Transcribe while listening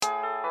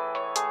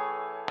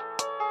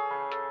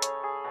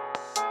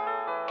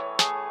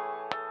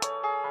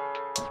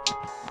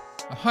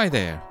Hi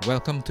there,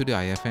 welcome to the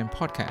IFM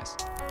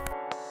Podcast.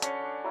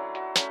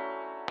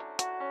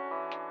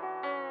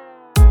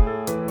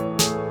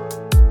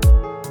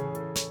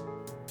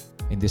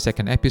 In the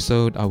second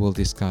episode, I will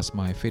discuss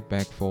my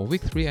feedback for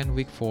week 3 and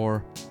week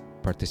 4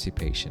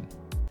 participation.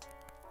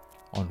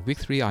 On week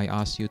 3, I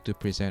asked you to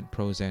present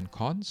pros and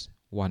cons,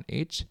 one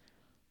each,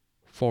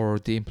 for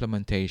the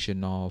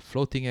implementation of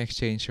floating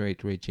exchange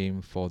rate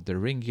regime for the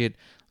ringgit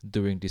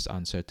during this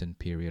uncertain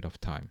period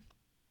of time.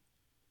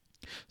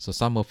 So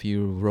some of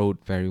you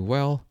wrote very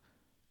well.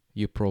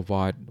 You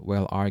provide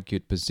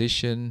well-argued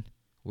position,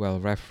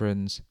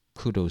 well-referenced.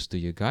 Kudos to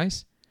you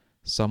guys.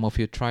 Some of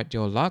you tried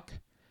your luck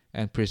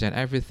and present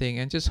everything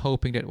and just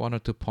hoping that 1 or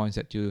 2 points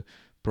that you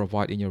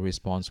provide in your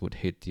response would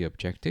hit the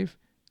objective.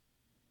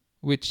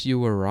 Which you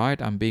were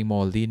right, I'm being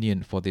more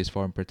lenient for this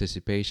foreign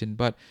participation,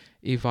 but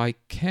if I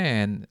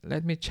can,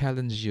 let me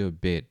challenge you a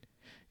bit.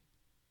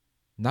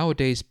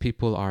 Nowadays,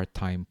 people are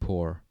time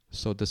poor,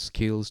 so the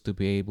skills to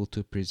be able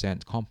to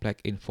present complex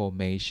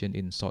information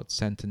in short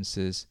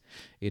sentences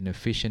in an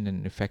efficient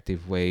and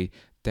effective way,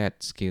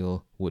 that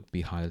skill would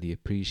be highly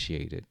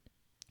appreciated.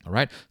 All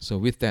right, so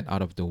with that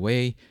out of the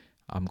way,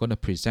 I'm going to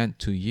present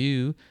to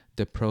you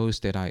the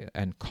pros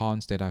and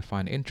cons that I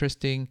find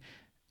interesting.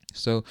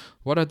 So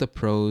what are the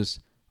pros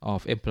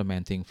of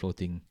implementing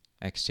floating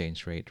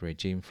exchange rate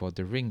regime for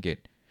the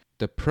ringgit?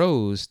 The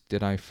pros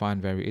that I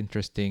find very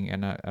interesting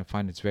and I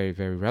find it's very,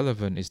 very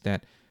relevant is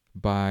that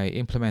by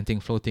implementing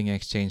floating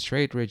exchange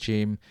rate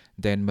regime,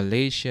 then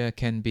Malaysia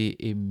can be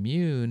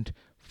immune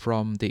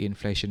from the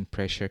inflation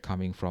pressure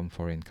coming from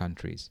foreign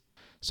countries.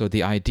 So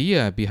the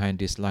idea behind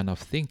this line of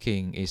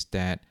thinking is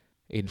that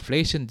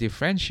inflation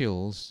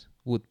differentials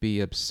would be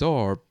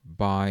absorbed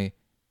by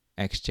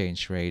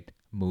exchange rate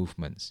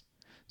movements.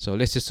 So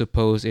let's just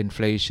suppose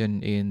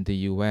inflation in the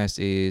US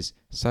is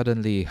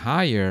suddenly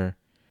higher,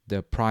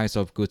 the price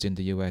of goods in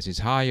the US is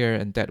higher,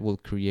 and that will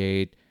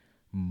create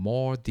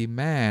more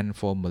demand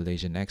for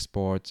Malaysian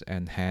exports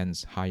and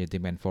hence higher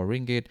demand for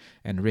ringgit,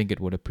 and ringgit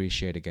would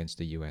appreciate against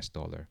the US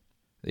dollar.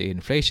 The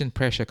inflation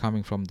pressure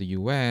coming from the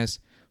US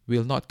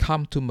will not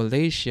come to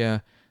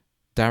Malaysia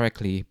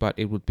directly, but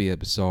it would be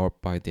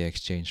absorbed by the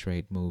exchange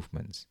rate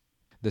movements.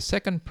 The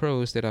second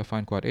pros that I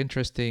find quite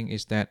interesting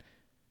is that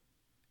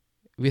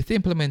with the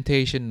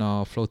implementation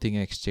of floating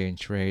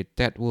exchange rate,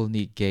 that will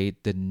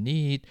negate the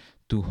need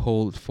to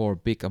hold for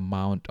big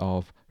amount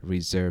of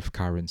reserve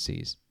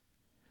currencies.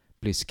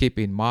 Please keep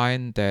in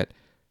mind that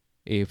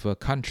if a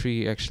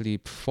country actually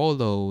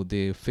follow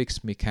the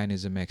fixed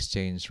mechanism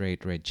exchange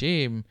rate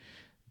regime,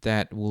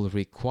 that will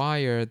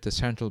require the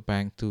central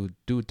bank to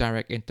do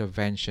direct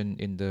intervention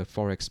in the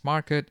forex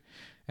market,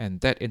 and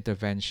that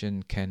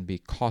intervention can be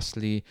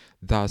costly,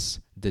 thus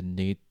the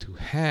need to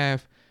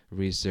have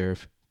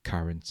reserve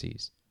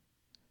currencies.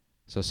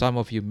 So some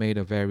of you made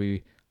a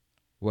very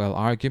well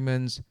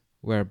arguments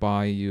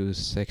whereby you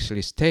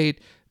actually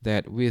state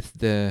that with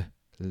the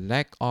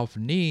lack of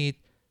need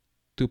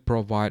to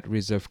provide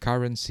reserve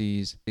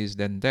currencies, is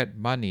then that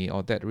money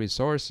or that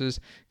resources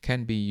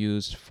can be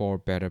used for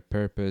better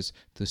purpose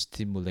to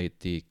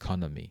stimulate the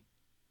economy.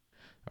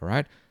 All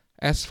right.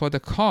 As for the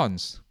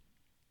cons,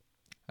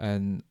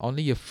 and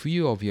only a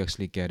few of you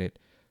actually get it.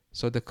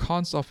 So the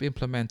cons of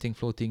implementing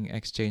floating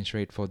exchange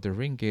rate for the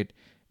ringgit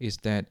is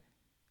that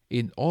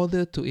in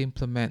order to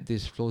implement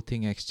this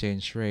floating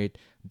exchange rate,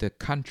 the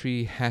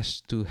country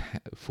has to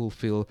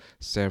fulfill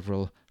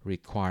several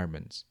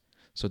requirements.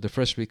 So the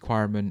first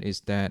requirement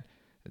is that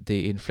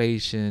the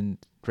inflation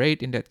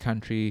rate in that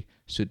country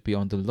should be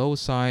on the low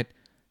side,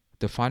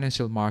 the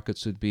financial market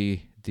should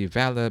be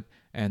developed,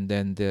 and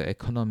then the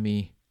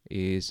economy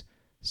is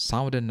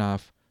sound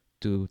enough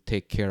to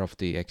take care of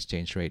the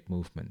exchange rate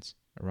movements.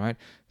 All right.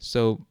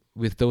 So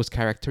with those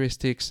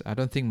characteristics, I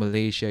don't think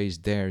Malaysia is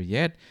there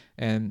yet.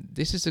 And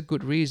this is a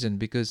good reason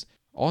because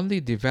only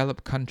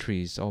developed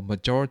countries or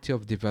majority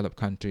of developed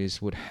countries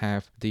would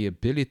have the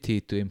ability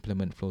to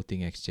implement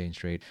floating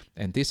exchange rate.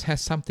 And this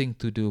has something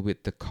to do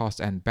with the cost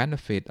and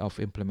benefit of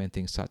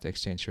implementing such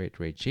exchange rate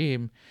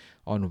regime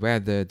on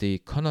whether the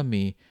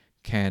economy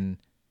can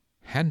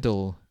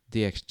handle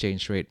the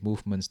exchange rate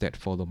movements that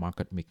follow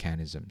market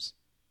mechanisms.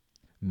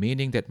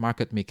 Meaning that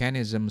market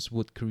mechanisms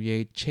would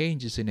create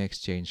changes in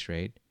exchange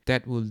rate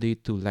that will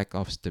lead to lack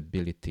of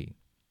stability.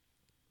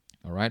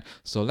 All right.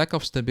 So lack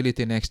of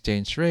stability in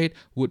exchange rate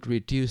would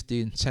reduce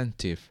the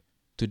incentive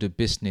to do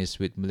business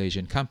with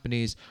Malaysian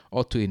companies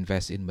or to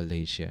invest in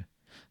Malaysia.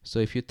 So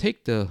if you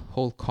take the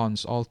whole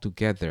cons all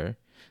together,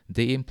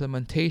 the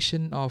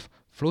implementation of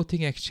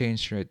floating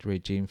exchange rate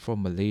regime for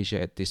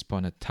Malaysia at this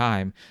point of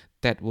time,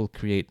 that will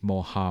create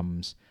more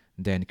harms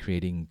than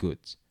creating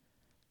goods.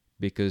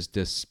 Because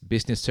this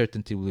business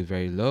certainty will be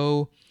very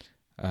low,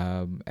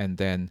 and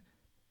then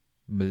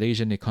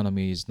Malaysian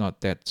economy is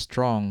not that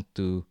strong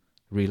to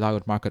rely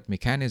on market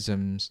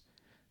mechanisms,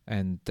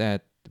 and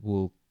that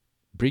will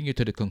bring you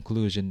to the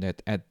conclusion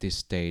that at this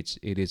stage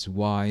it is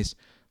wise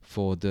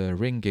for the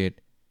ringgit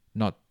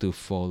not to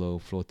follow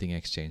floating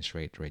exchange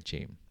rate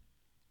regime.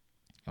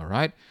 All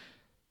right.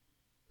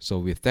 So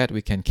with that,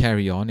 we can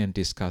carry on and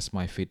discuss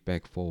my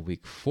feedback for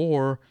week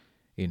 4.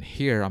 In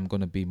here, I'm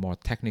going to be more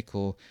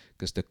technical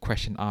because the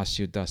question asks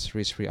you, does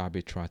risk-free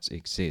arbitrage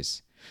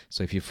exist?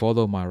 So if you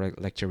follow my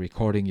lecture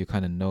recording, you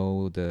kind of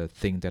know the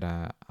thing that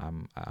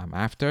I'm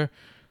after.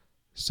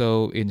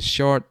 So in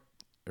short,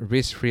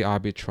 risk-free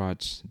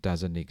arbitrage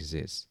doesn't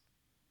exist.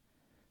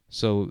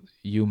 So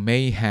you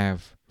may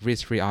have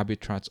risk-free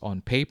arbitrage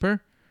on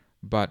paper,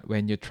 but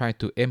when you try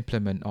to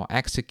implement or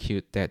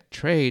execute that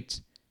trade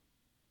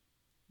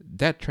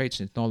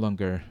is no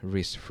longer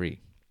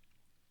risk-free.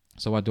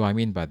 So what do I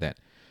mean by that?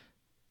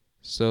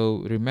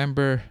 So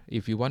remember,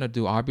 if you want to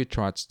do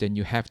arbitrage, then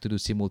you have to do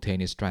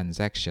simultaneous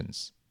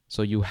transactions.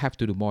 So you have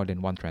to do more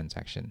than one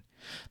transaction.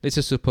 Let's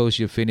just suppose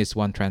you finish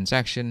one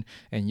transaction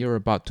and you're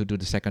about to do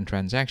the second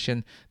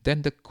transaction,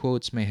 then the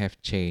quotes may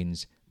have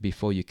changed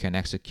before you can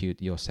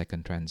execute your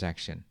second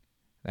transaction.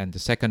 And the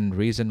second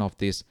reason of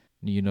this,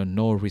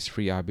 no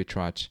risk-free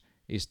arbitrage,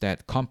 is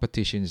that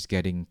competition is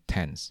getting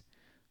tense.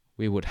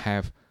 We would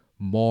have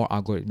more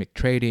algorithmic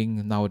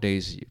trading.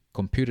 Nowadays,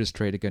 computers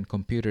trade against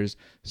computers.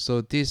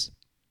 So these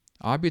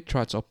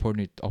arbitrage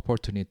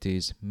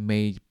opportunities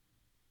may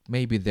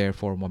be there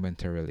for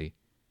momentarily.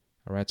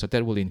 All right, so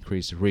that will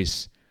increase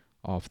risk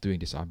of doing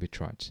this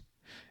arbitrage.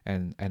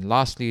 And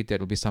lastly, there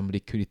will be some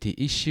liquidity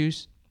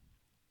issues.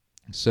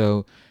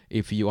 So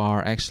if you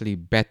are actually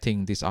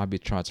betting this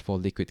arbitrage for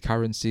liquid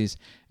currencies,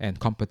 and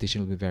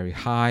competition will be very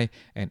high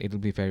and it will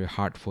be very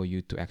hard for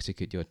you to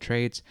execute your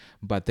trades.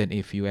 But then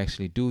if you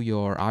actually do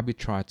your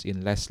arbitrage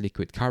in less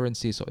liquid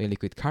currencies or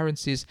illiquid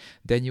currencies,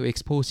 then you're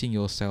exposing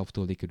yourself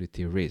to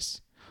liquidity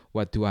risk.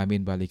 What do I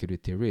mean by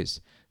liquidity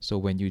risk? So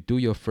when you do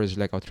your first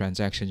leg of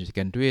transactions, you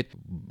can do it.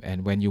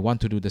 And when you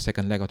want to do the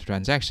second leg of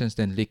transactions,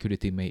 then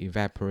liquidity may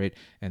evaporate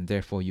and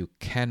therefore you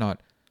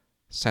cannot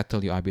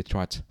settle your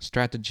arbitrage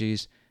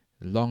strategies.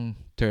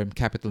 Long-term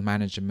capital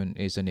management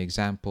is an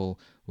example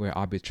where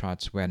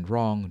arbitrage went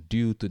wrong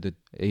due to the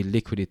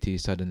illiquidity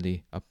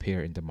suddenly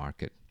appear in the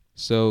market.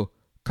 So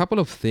a couple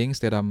of things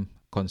that I'm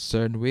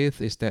concerned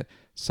with is that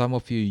some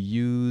of you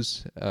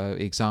use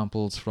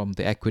examples from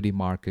the equity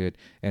market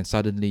and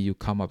suddenly you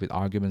come up with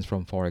arguments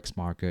from forex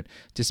market.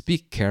 Just be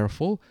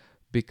careful,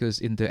 because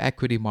in the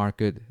equity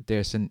market,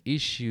 there's an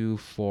issue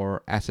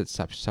for asset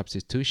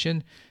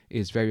substitution.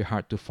 It's very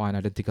hard to find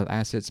identical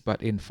assets,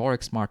 but in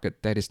forex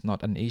market, that is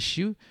not an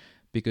issue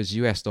because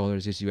US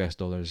dollars is US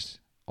dollars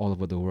all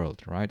over the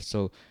world, right?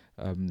 So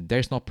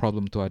there's no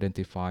problem to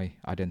identify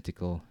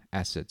identical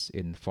assets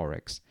in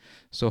forex.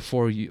 So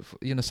for you,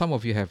 some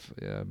of you have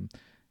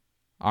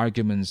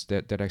arguments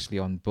that actually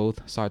on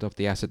both sides of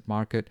the asset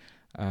market,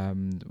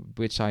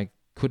 which I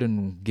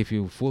couldn't give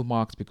you full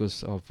marks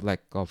because of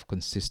lack of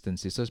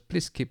consistency. So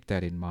please keep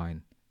that in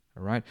mind.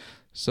 All right.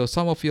 So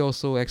some of you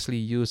also actually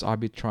use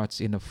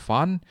arbitrage in a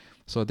fund.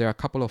 So there are a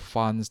couple of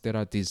funds that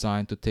are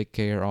designed to take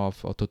care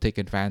of or to take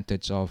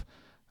advantage of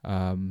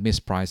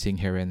mispricing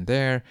here and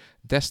there.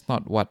 That's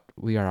not what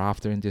we are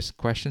after in this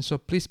question. So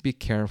please be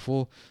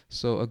careful.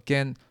 So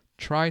again,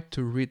 try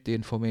to read the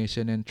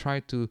information and try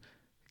to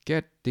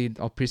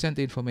present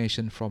the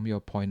information from your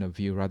point of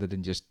view rather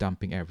than just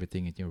dumping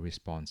everything in your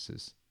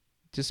responses.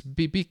 Just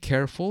be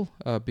careful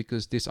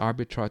because this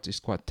arbitrage is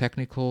quite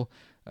technical.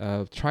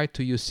 Try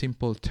to use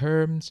simple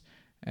terms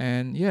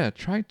and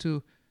try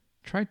to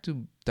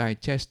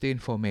digest the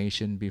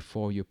information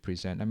before you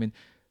present. I mean,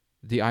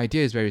 the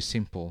idea is very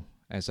simple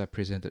as I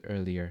presented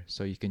earlier.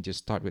 So you can just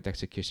start with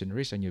execution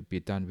risk and you'll be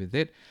done with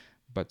it.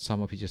 But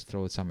some of you just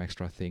throw some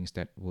extra things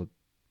that will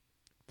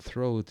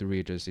throw the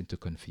readers into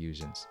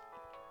confusions.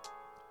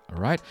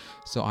 All right,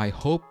 so I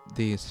hope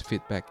this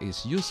feedback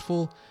is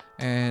useful,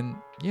 and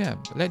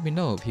let me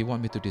know if you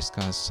want me to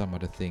discuss some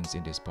other things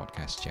in this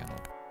podcast channel.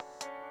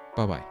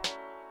 Bye-bye.